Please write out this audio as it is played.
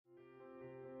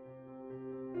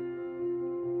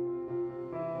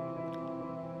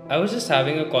I was just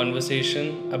having a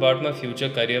conversation about my future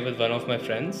career with one of my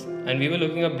friends, and we were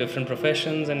looking up different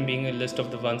professions and being a list of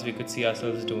the ones we could see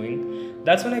ourselves doing.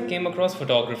 That's when I came across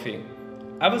photography.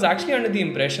 I was actually under the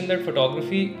impression that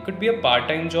photography could be a part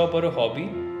time job or a hobby,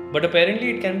 but apparently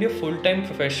it can be a full time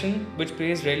profession which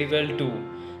pays really well too.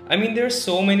 I mean, there are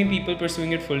so many people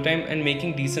pursuing it full time and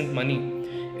making decent money.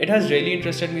 It has really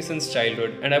interested me since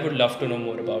childhood, and I would love to know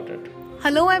more about it.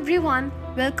 Hello everyone,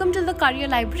 welcome to the Career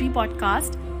Library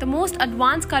podcast, the most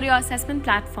advanced career assessment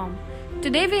platform.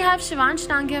 Today we have Shivansh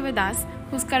Nangia with us,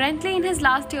 who's currently in his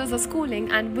last years of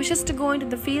schooling and wishes to go into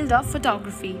the field of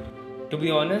photography. To be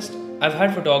honest, I've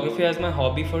had photography as my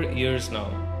hobby for years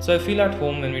now, so I feel at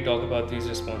home when we talk about these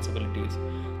responsibilities.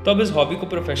 तो अब इस hobby को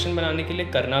profession बनाने के लिए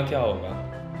करना क्या होगा?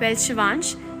 Well,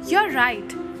 Shivansh, you're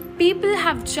right. People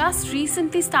have just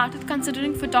recently started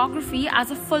considering photography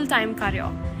as a full-time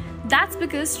career. That's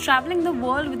because traveling the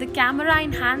world with a camera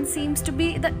in hand seems to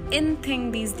be the in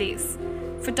thing these days.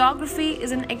 Photography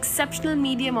is an exceptional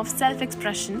medium of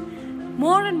self-expression.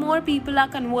 More and more people are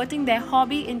converting their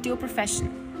hobby into a profession.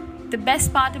 The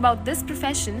best part about this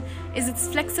profession is its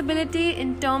flexibility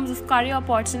in terms of career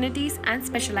opportunities and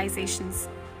specializations.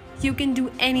 You can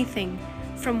do anything,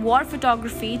 from war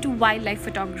photography to wildlife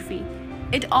photography.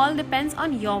 It all depends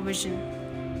on your vision.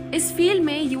 इस field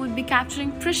में you will be capturing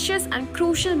precious and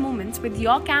crucial moments with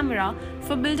your camera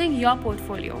for building your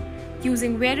portfolio,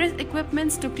 using various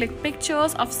equipments to click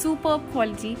pictures of superb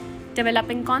quality,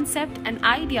 developing concept and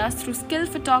ideas through skilled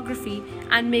photography,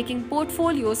 and making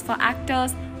portfolios for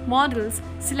actors, models,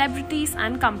 celebrities,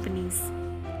 and companies.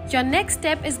 Your next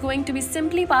step is going to be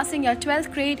simply passing your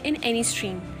 12th grade in any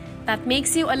stream. That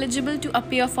makes you eligible to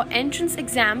appear for entrance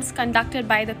exams conducted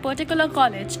by the particular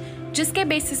college, जिसके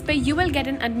basis पे you will get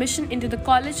an admission into the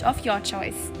college of your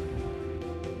choice.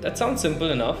 That sounds simple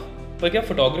enough, पर क्या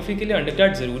photography के लिए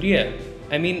undergrad ज़रूरी है?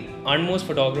 I mean, aren't most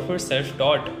photographers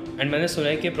self-taught? And मैंने सुना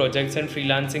है कि projects and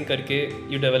freelancing करके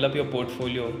you develop your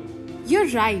portfolio.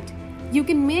 You're right. You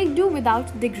can make do without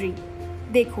degree.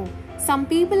 देखो, some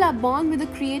people are born with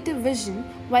a creative vision,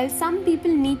 while some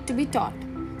people need to be taught.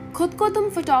 खुद को तुम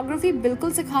photography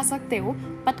बिल्कुल सिखा सकते हो,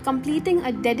 but completing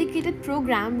a dedicated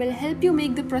program will help you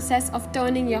make the process of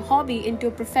turning your hobby into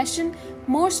a profession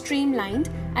more streamlined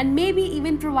and maybe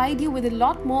even provide you with a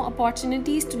lot more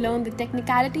opportunities to learn the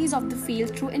technicalities of the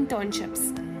field through internships.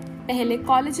 पहले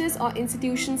colleges or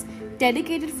institutions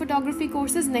dedicated photography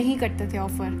courses नहीं करते थे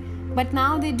offer, but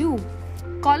now they do.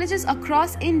 Colleges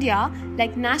across India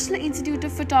like National Institute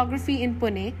of Photography in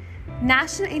Pune,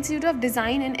 National Institute of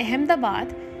Design in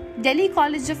Ahmedabad, Delhi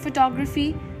College of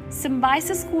Photography,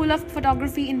 Symbiosis School of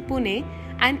Photography in Pune,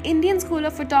 and Indian School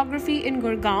of Photography in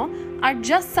Gurgaon are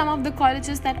just some of the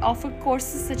colleges that offer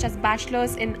courses such as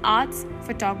Bachelor's in Arts,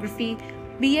 Photography,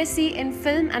 BSc in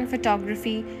Film and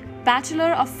Photography,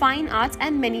 Bachelor of Fine Arts,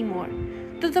 and many more.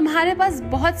 तो तुम्हारे पास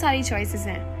बहुत सारी choices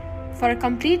हैं. For a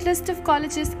complete list of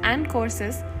colleges and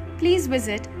courses, please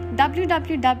visit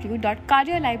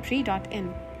www.careerlibrary.in.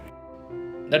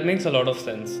 That makes a lot of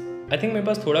sense. I think मेरे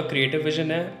पास थोड़ा creative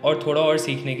vision है और थोड़ा और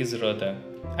सीखने की ज़रूरत है.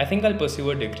 I think I'll pursue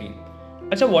a degree.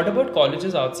 अच्छा, what about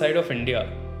colleges outside of India?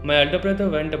 My elder brother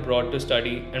went abroad to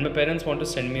study and my parents want to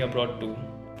send me abroad too.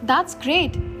 That's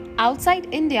great. Outside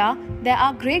India, there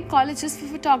are great colleges for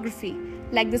photography,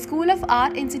 like the School of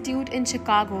Art Institute in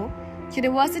Chicago,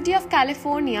 University of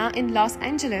California in Los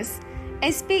Angeles,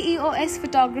 SPEOS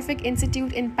Photographic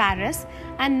Institute in Paris,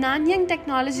 and Nanyang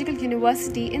Technological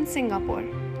University in Singapore.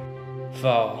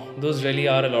 Wow, those really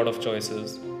are a lot of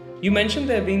choices. You mentioned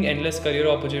there being endless career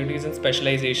opportunities and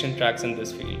specialization tracks in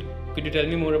this field. Could you tell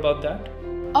me more about that?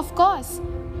 Of course.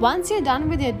 Once you're done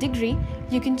with your degree,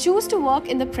 you can choose to work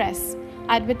in the press,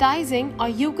 advertising, or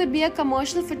you could be a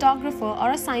commercial photographer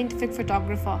or a scientific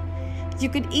photographer. You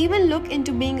could even look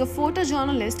into being a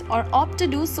photojournalist or opt to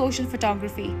do social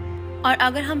photography. और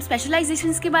अगर हम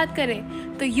specializations की बात करें,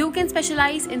 तो you can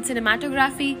specialize in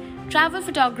cinematography, travel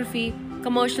photography,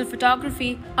 commercial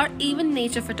photography, or even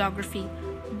nature photography.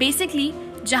 Basically,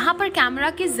 जहाँ पर camera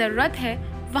की ज़रूरत है,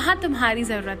 वहाँ तुम्हारी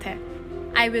ज़रूरत है.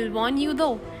 I will warn you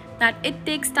though that it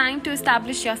takes time to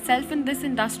establish yourself in this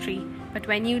industry, but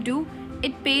when you do,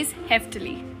 it pays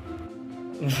heftily.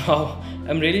 Wow,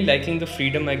 I'm really liking the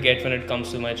freedom I get when it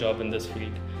comes to my job in this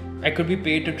field. I could be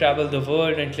paid to travel the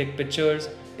world and click pictures.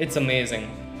 It's amazing.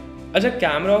 अच्छा,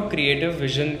 camera और creative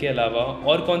vision के अलावा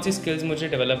और कौन सी skills मुझे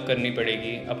develop करनी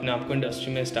पड़ेगी अपने आप को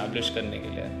इंडस्ट्री में एस्टैब्लिश करने के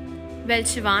लिए? Well,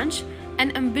 Shivansh,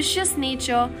 an ambitious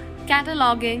nature,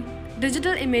 cataloging,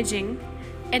 digital imaging,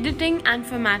 editing and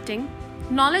formatting,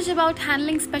 knowledge about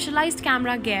handling specialized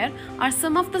camera gear are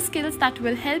some of the skills that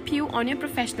will help you on your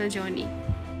professional journey.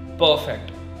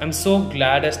 Perfect. I'm so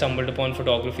glad I stumbled upon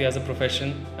photography as a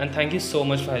profession, and thank you so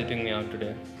much for helping me out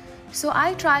today. So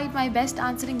I tried my best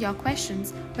answering your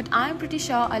questions, but I'm pretty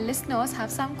sure our listeners have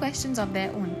some questions of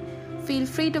their own. Feel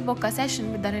free to book a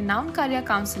session with the renowned career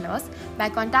counselors by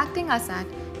contacting us at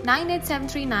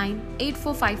 98739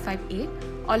 84558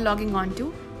 or logging on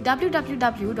to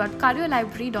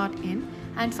www.careerlibrary.in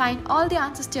and find all the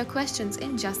answers to your questions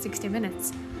in just 60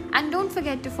 minutes. And don't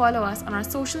forget to follow us on our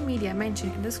social media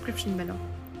mentioned in the description below.